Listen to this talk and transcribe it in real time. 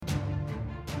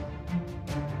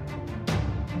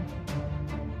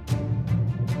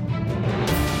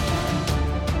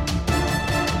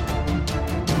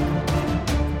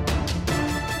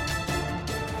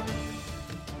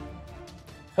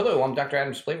Hello, I'm Dr.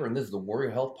 Adam Splaver, and this is the Warrior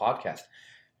Health Podcast.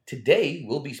 Today,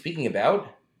 we'll be speaking about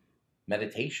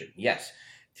meditation. Yes,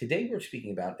 today we're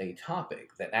speaking about a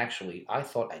topic that actually I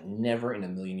thought I'd never in a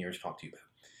million years talk to you about.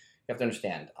 You have to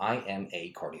understand, I am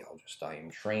a cardiologist. I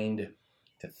am trained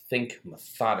to think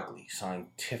methodically,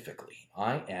 scientifically.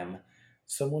 I am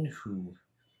someone who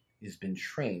has been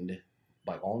trained,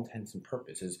 by all intents and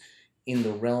purposes, in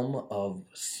the realm of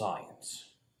science.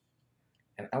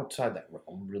 And outside that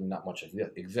realm, really not much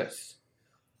exists.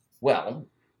 Well,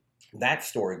 that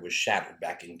story was shattered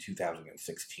back in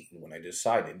 2016 when I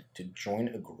decided to join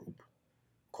a group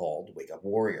called Wake Up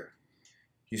Warrior.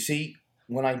 You see,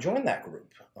 when I joined that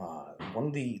group, one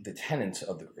of the tenets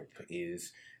of the group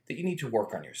is that you need to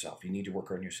work on yourself. You need to work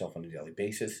on yourself on a daily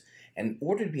basis. And in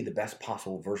order to be the best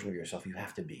possible version of yourself, you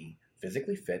have to be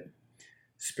physically fit,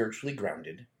 spiritually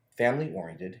grounded,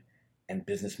 family-oriented, and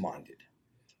business-minded.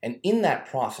 And in that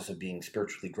process of being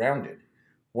spiritually grounded,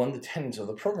 one of the tenets of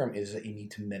the program is that you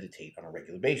need to meditate on a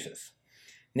regular basis.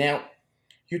 Now,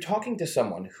 you're talking to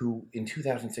someone who in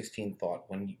 2016 thought,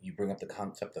 when you bring up the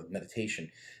concept of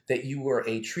meditation, that you were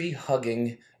a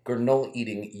tree-hugging,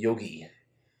 granola-eating yogi,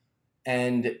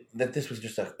 and that this was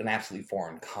just an absolutely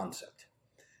foreign concept.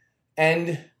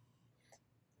 And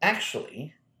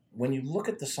actually, when you look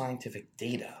at the scientific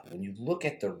data, when you look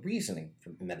at the reasoning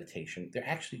for meditation, there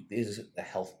actually is a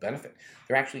health benefit.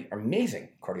 There actually are amazing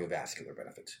cardiovascular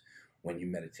benefits when you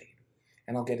meditate.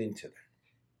 And I'll get into that.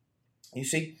 You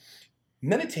see,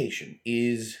 meditation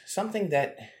is something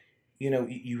that,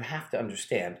 you have to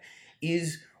understand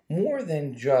is more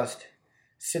than just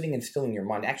sitting and stilling your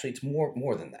mind. Actually, it's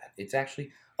more than that. It's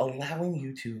actually allowing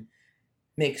you to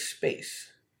make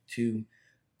space, to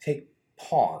take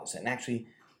pause and actually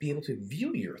be able to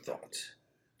view your thoughts,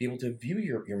 be able to view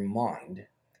your mind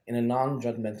in a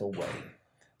non-judgmental way,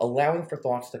 allowing for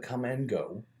thoughts to come and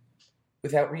go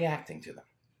without reacting to them.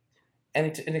 And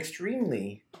it's an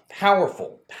extremely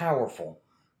powerful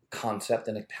concept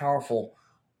and a powerful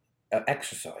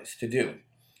exercise to do.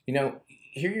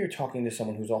 Here you're talking to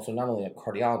someone who's also not only a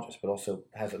cardiologist, but also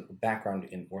has a background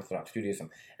in Orthodox Judaism.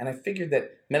 And I figured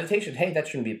that meditation, hey, that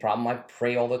shouldn't be a problem. I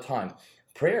pray all the time.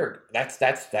 Prayer, that's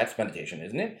meditation,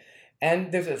 isn't it?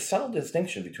 And there's a subtle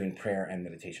distinction between prayer and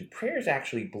meditation. Prayer is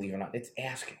actually, believe it or not, it's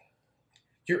asking.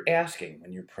 You're asking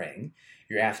when you're praying.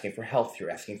 You're asking for health. You're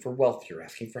asking for wealth. You're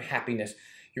asking for happiness.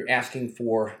 You're asking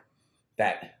for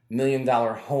that $1 million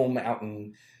home out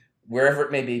in wherever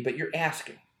it may be, but you're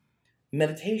asking.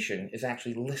 Meditation is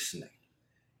actually listening.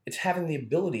 It's having the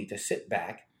ability to sit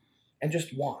back and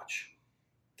just watch,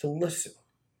 to listen,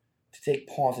 to take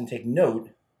pause and take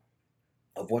note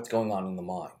of what's going on in the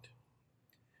mind.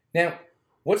 Now,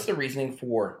 what's the reasoning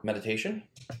for meditation?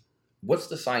 What's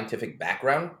the scientific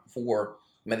background for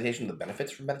meditation, the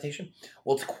benefits for meditation?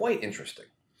 Well, it's quite interesting.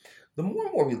 The more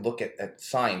and more we look at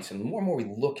science and the more and more we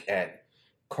look at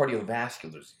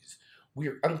cardiovascular disease,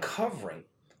 we're uncovering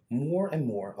more and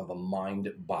more of a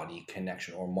mind-body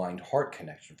connection or mind-heart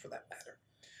connection for that matter.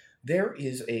 There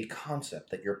is a concept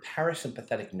that your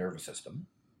parasympathetic nervous system,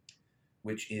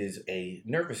 which is a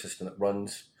nervous system that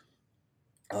runs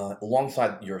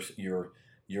alongside your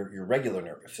regular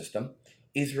nervous system,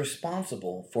 is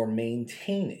responsible for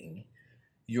maintaining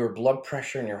your blood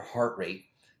pressure and your heart rate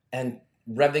and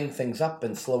revving things up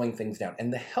and slowing things down.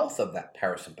 And the health of that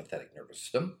parasympathetic nervous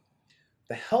system,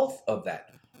 the health of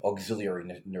that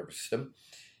auxiliary nervous system,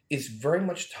 is very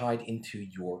much tied into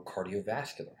your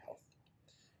cardiovascular health.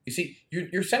 You see,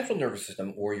 your central nervous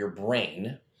system or your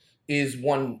brain is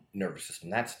one nervous system.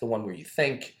 That's the one where you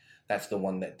think. That's the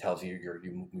one that tells you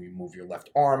you move your left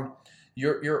arm.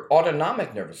 Your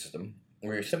autonomic nervous system,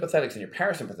 where your sympathetics and your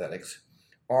parasympathetics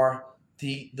are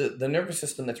the nervous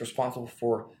system that's responsible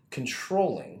for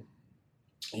controlling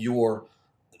your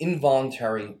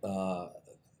involuntary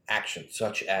actions,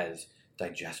 such as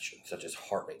digestion, such as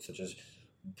heart rate, such as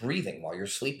breathing while you're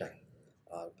sleeping,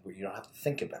 where you don't have to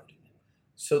think about it.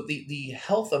 So the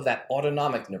health of that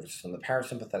autonomic nervous system, the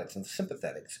parasympathetics and the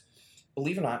sympathetics,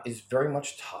 believe it or not, is very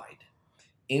much tied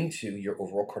into your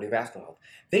overall cardiovascular health.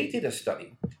 They did a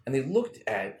study, and they looked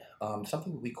at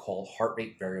something that we call heart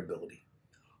rate variability.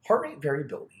 Heart rate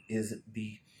variability is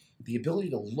the ability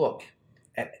to look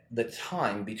at the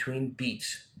time between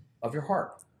beats of your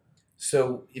heart.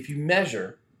 So if you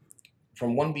measure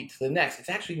from one beat to the next, it's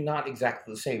actually not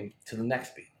exactly the same to the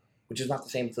next beat, which is not the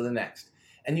same to the next.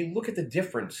 And you look at the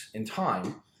difference in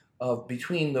time of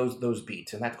between those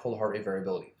beats, and that's called heart rate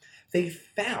variability. They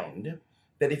found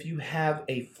that if you have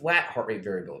a flat heart rate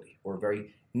variability or a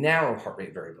very narrow heart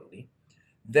rate variability,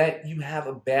 that you have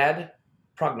a bad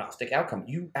prognostic outcome.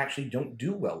 You actually don't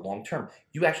do well long term.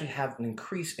 You actually have an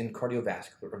increase in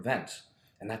cardiovascular events,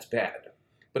 and that's bad.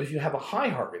 But if you have a high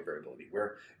heart rate variability,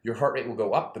 where your heart rate will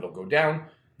go up, it'll go down,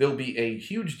 there'll be a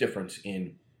huge difference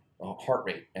in heart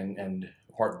rate and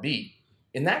heartbeat.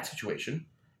 In that situation,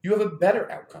 you have a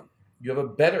better outcome. You have a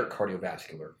better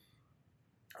cardiovascular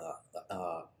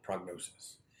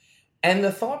prognosis. And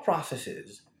the thought process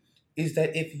is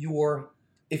that if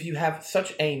you have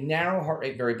such a narrow heart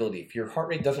rate variability, if your heart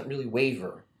rate doesn't really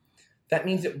waver, that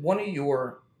means that one of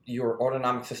your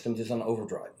autonomic systems is on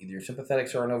overdrive. Either your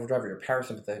sympathetics are on overdrive or your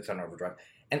parasympathetics are on overdrive.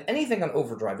 And anything on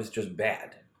overdrive is just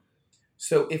bad.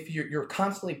 So if you're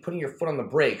constantly putting your foot on the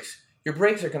brakes, your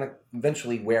brakes are going to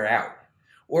eventually wear out.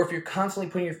 Or if you're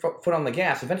constantly putting your foot on the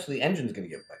gas, eventually the engine's going to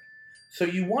give way. So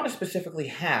you want to specifically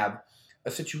have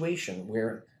a situation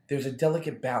where there's a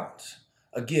delicate balance,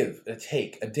 a give, a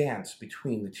take, a dance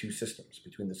between the two systems,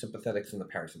 between the sympathetics and the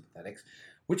parasympathetics,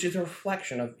 which is a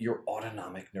reflection of your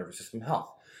autonomic nervous system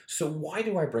health. So why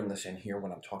do I bring this in here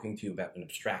when I'm talking to you about an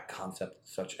abstract concept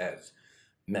such as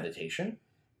meditation?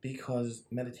 Because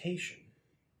meditation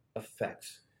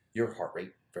affects your heart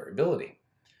rate variability.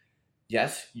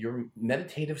 Yes, your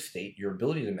meditative state, your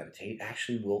ability to meditate,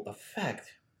 actually will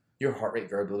affect your heart rate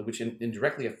variability, which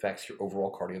indirectly affects your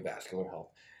overall cardiovascular health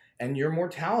and your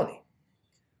mortality.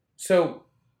 So,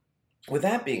 with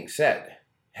that being said,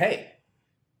 hey,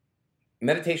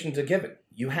 meditation's a given.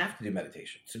 You have to do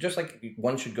meditation. So just like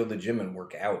one should go to the gym and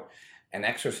work out and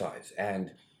exercise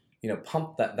and,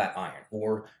 pump that iron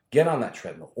or get on that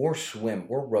treadmill or swim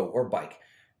or row or bike,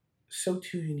 so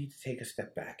too you need to take a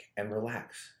step back and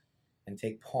relax and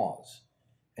take pause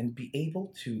and be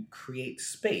able to create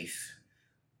space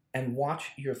and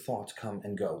watch your thoughts come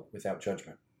and go without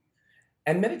judgment.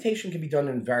 And meditation can be done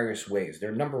in various ways. There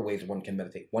are a number of ways one can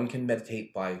meditate. One can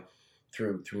meditate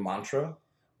through mantra,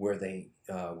 where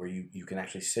you can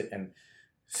actually sit and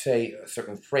say a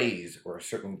certain phrase or a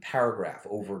certain paragraph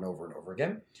over and over and over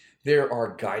again. There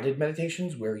are guided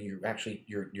meditations where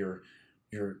you're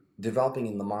developing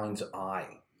in the mind's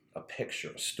eye a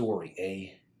picture, a story,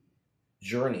 a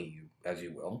journey, as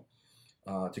you will,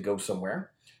 to go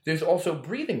somewhere. There's also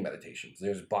breathing meditations.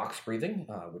 There's box breathing,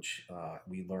 which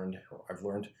I've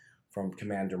learned from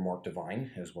Commander Mark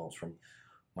Devine, as well as from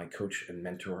my coach and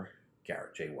mentor,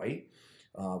 Garrett J. White,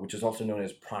 which is also known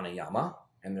as pranayama.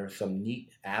 And there are some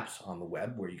neat apps on the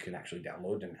web where you can actually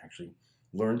download and actually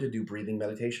learn to do breathing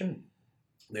meditation.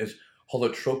 There's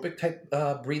holotropic type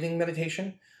breathing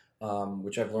meditation,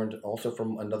 which I've learned also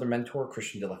from another mentor,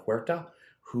 Christian de la Huerta,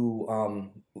 who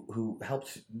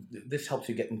helps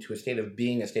you get into a state of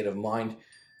being, a state of mind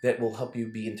that will help you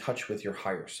be in touch with your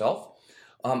higher self.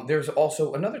 There's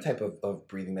also another type of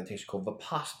breathing meditation called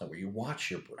Vipassana, where you watch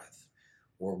your breath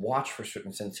or watch for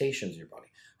certain sensations in your body.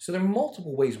 So there are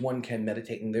multiple ways one can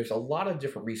meditate, and there's a lot of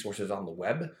different resources on the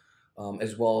web,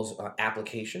 as well as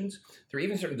applications. There are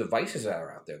even certain devices that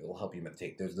are out there that will help you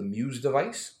meditate. There's the Muse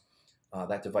device.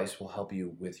 That device will help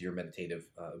you with your meditative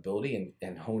ability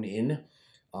and hone in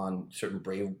on certain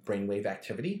brainwave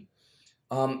activity.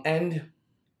 And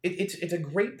it's a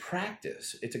great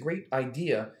practice. It's a great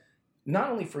idea,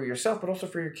 not only for yourself, but also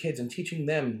for your kids, and teaching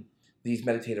them these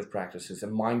meditative practices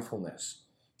and mindfulness.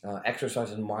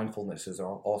 Exercise and mindfulness is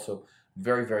also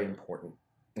very, very important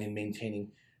in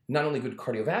maintaining not only good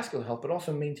cardiovascular health, but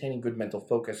also maintaining good mental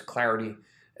focus, clarity,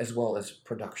 as well as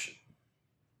production.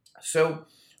 So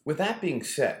with that being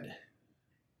said,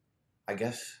 I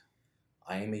guess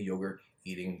I am a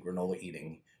yogurt-eating,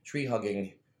 granola-eating,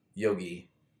 tree-hugging yogi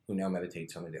who now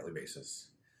meditates on a daily basis,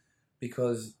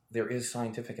 because there is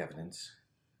scientific evidence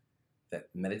that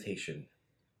meditation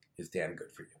is damn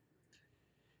good for you.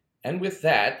 And with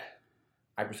that,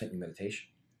 I present you meditation.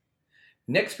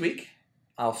 Next week,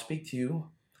 I'll speak to you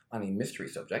on a mystery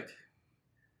subject.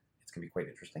 It's going to be quite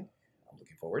interesting. I'm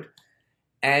looking forward.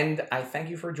 And I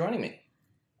thank you for joining me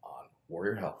on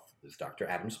Warrior Health. This is Dr.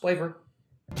 Adam Splaver.